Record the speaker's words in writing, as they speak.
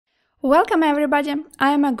Welcome everybody, I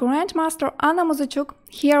am a Grandmaster Anna Muzychuk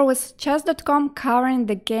here with Chess.com covering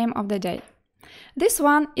the game of the day. This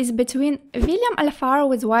one is between William Alfaro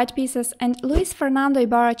with white pieces and Luis Fernando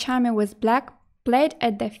Ibarra Chami with black, played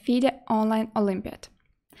at the FIDE Online Olympiad.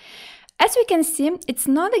 As we can see, it's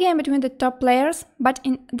not a game between the top players, but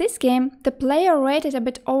in this game, the player rated a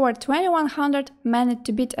bit over 2100 managed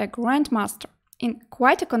to beat a Grandmaster in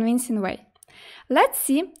quite a convincing way. Let's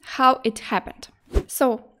see how it happened.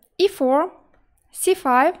 So, e4,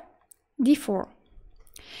 c5, d4.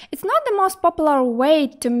 It's not the most popular way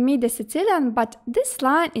to meet the Sicilian, but this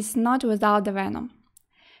line is not without the venom.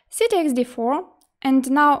 C takes d4,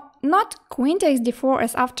 and now not queen takes d4,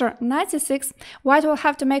 as after knight c6, white will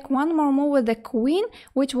have to make one more move with the queen,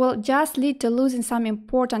 which will just lead to losing some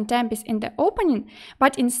important tempos in the opening,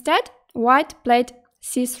 but instead white played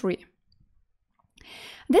c3.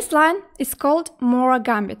 This line is called Mora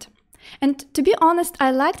Gambit. And to be honest, I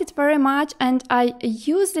liked it very much and I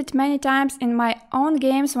used it many times in my own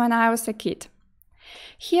games when I was a kid.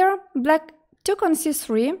 Here, black took on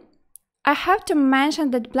c3. I have to mention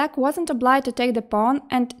that black wasn't obliged to take the pawn,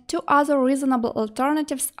 and two other reasonable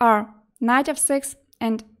alternatives are knight f6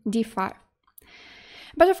 and d5.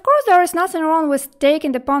 But of course there is nothing wrong with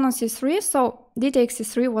taking the pawn on c3, so d takes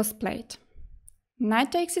c3 was played.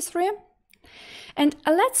 Knight takes c3. And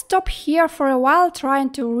let's stop here for a while trying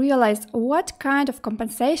to realize what kind of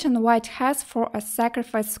compensation white has for a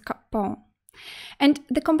sacrificed pawn. And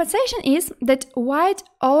the compensation is that white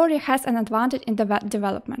already has an advantage in the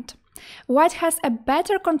development. White has a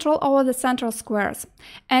better control over the central squares,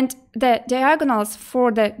 and the diagonals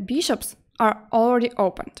for the bishops are already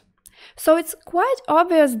opened. So it's quite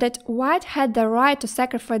obvious that white had the right to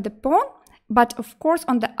sacrifice the pawn, but of course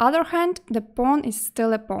on the other hand, the pawn is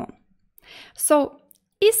still a pawn. So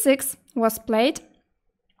e6 was played,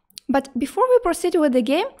 but before we proceed with the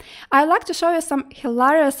game, I'd like to show you some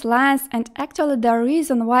hilarious lines and actually the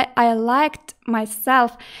reason why I liked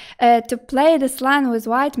myself to play this line with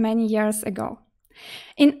white many years ago.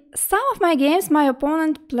 In some of my games, my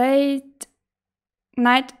opponent played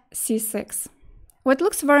knight c6, what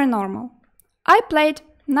looks very normal. I played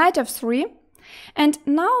knight f3, and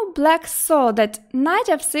now black saw that knight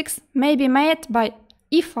f6 may be made by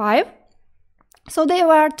e5. So they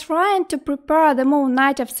were trying to prepare the move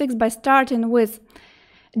knight f6 by starting with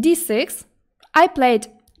d6. I played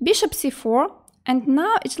bishop c4, and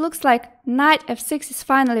now it looks like knight f6 is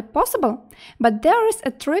finally possible, but there is a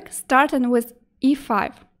trick starting with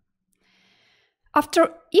e5.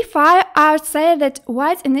 After e5, I would say that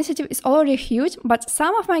white's initiative is already huge, but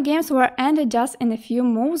some of my games were ended just in a few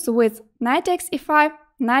moves with knight takes e5,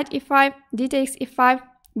 knight e5, d takes e5,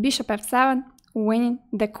 bishop f7, winning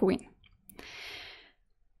the queen.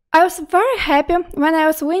 I was very happy when I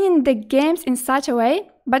was winning the games in such a way,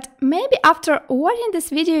 but maybe after watching this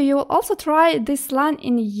video you will also try this line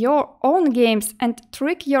in your own games and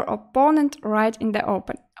trick your opponent right in the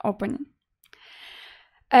opening.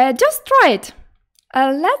 Just try it.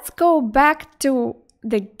 Let's go back to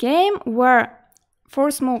the game where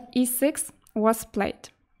first move e6 was played.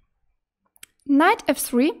 Knight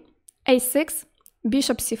f3, a6,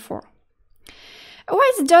 bishop c4.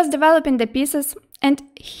 White's just developing the pieces, and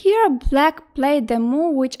here black played the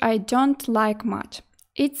move which I don't like much.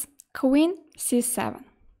 It's queen c7.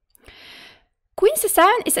 Queen c7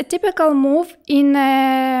 is a typical move in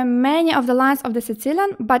many of the lines of the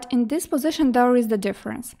Sicilian, but in this position there is the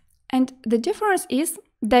difference. And the difference is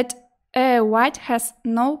that white has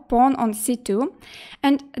no pawn on c2,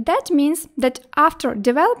 and that means that after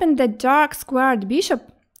developing the dark squared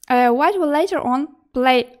bishop, white will later on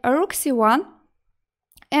play rook c1.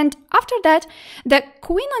 And after that, the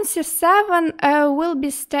queen on c7 will be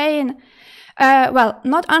staying, well,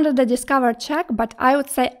 not under the discovered check, but I would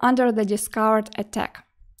say under the discovered attack.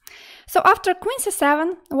 So after queen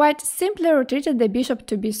c7, white simply retreated the bishop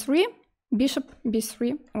to b3, bishop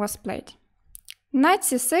b3 was played. Knight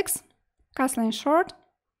c6, castling short,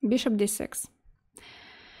 bishop d6.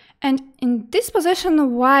 And in this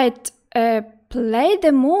position, white played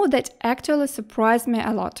the move that actually surprised me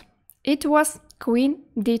a lot. It was queen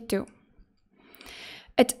d2.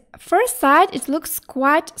 At first sight, it looks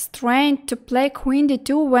quite strange to play queen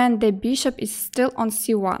d2 when the bishop is still on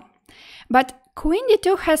c1. But queen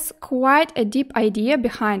d2 has quite a deep idea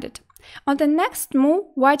behind it. On the next move,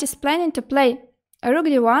 white is planning to play rook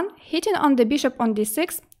d1, hitting on the bishop on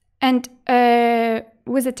d6 and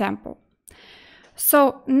with a tempo.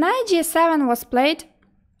 So knight g7 was played,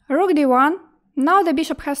 rook d1, now the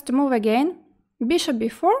bishop has to move again, bishop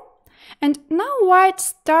b4, and now white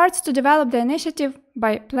starts to develop the initiative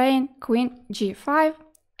by playing queen g5,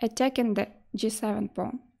 attacking the g7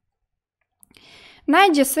 pawn.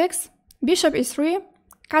 Knight g6, bishop e3,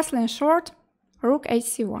 castling short, rook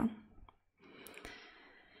hc1.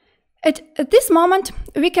 At this moment,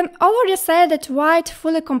 we can already say that white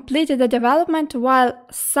fully completed the development while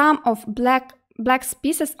some of black's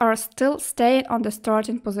pieces are still staying on the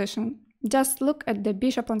starting position. Just look at the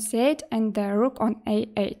bishop on c8 and the rook on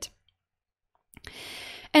a8.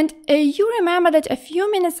 And you remember that a few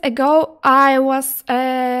minutes ago I was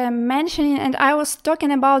mentioning and I was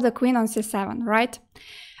talking about the queen on c7, right?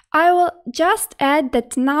 I will just add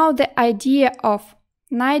that now the idea of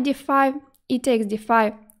knight d5, e takes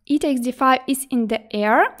d5, e takes d5 is in the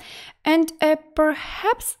air, and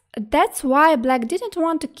perhaps that's why black didn't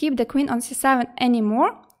want to keep the queen on c7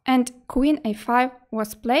 anymore, and queen a5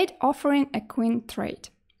 was played, offering a queen trade.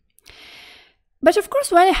 But of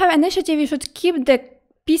course, when you have initiative, you should keep the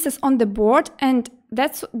pieces on the board, and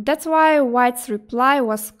that's why white's reply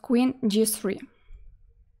was queen g3.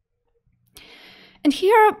 And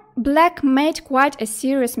here black made quite a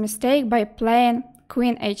serious mistake by playing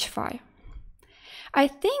queen h5. I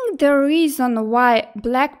think the reason why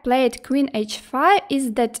black played queen h5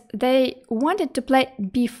 is that they wanted to play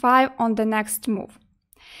b5 on the next move.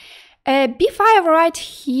 b5 right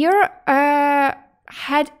here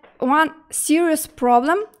had one serious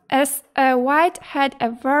problem, as white had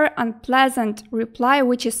a very unpleasant reply,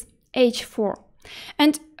 which is h4.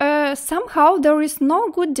 And somehow there is no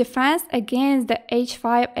good defense against the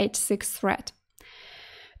h5, h6 threat.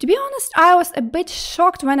 To be honest, I was a bit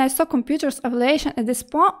shocked when I saw computer's evaluation at this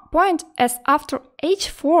point, as after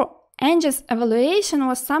h4, Angie's evaluation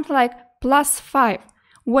was something like +5,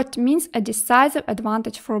 what means a decisive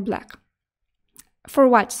advantage for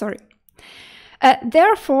white, sorry.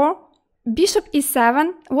 Therefore, bishop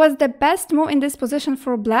e7 was the best move in this position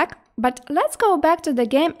for black, but let's go back to the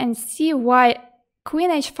game and see why queen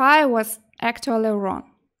h5 was actually wrong.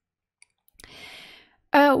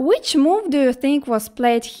 Which move do you think was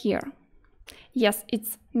played here? Yes,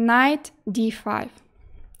 it's knight d5.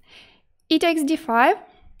 E takes d5.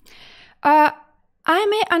 I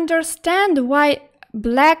may understand why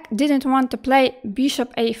black didn't want to play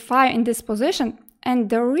bishop a5 in this position, and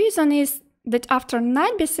the reason is that after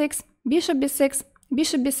knight b6, bishop b6,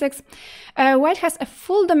 bishop b6, white has a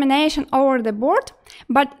full domination over the board,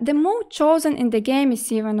 but the move chosen in the game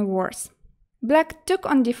is even worse. Black took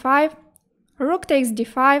on d5, rook takes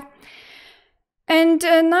d5, and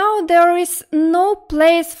now there is no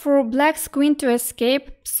place for black's queen to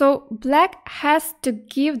escape, so black has to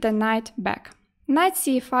give the knight back. Knight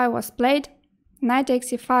c5 was played, knight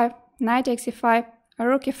takes e5, knight takes e5,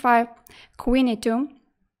 rook e5, queen e2,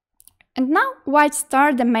 and now white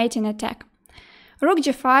starts the mating attack. Rook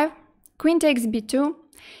g5, queen takes b2,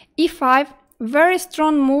 e5, very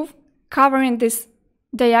strong move covering this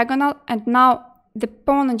diagonal, and now the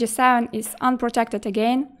pawn on g7 is unprotected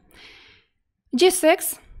again.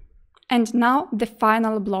 g6, and now the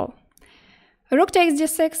final blow. Rook takes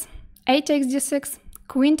g6, a takes g6,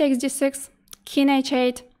 queen takes g6, king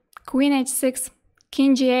h8, queen h6,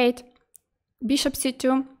 king g8, bishop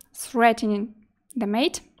c2, threatening the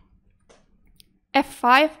mate.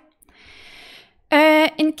 f5.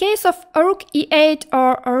 In case of rook e8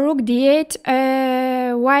 or rook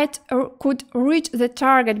d8, white could reach the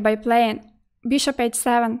target by playing bishop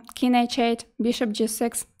h7, king h8, bishop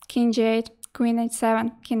g6, king g8, queen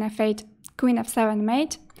h7, king f8, queen f7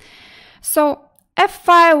 mate. So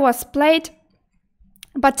f5 was played,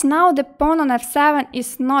 but now the pawn on f7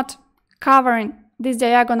 is not covering this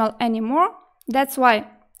diagonal anymore. That's why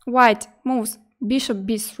white moves bishop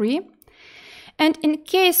b3. And in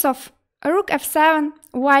case of rook f7,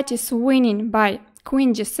 white is winning by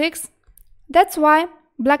queen g6. That's why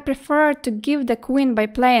black preferred to give the queen by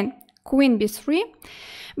playing queen b3,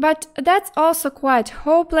 but that's also quite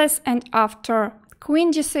hopeless, and after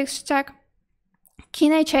queen g6 check,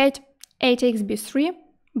 king h8, a takes b3,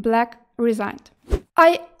 black resigned.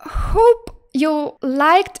 I hope you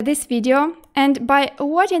liked this video, and by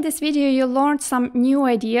watching this video you learned some new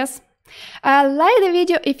ideas. Like the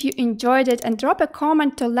video if you enjoyed it, and drop a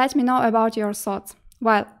comment to let me know about your thoughts.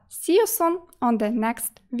 Well, see you soon on the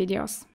next videos.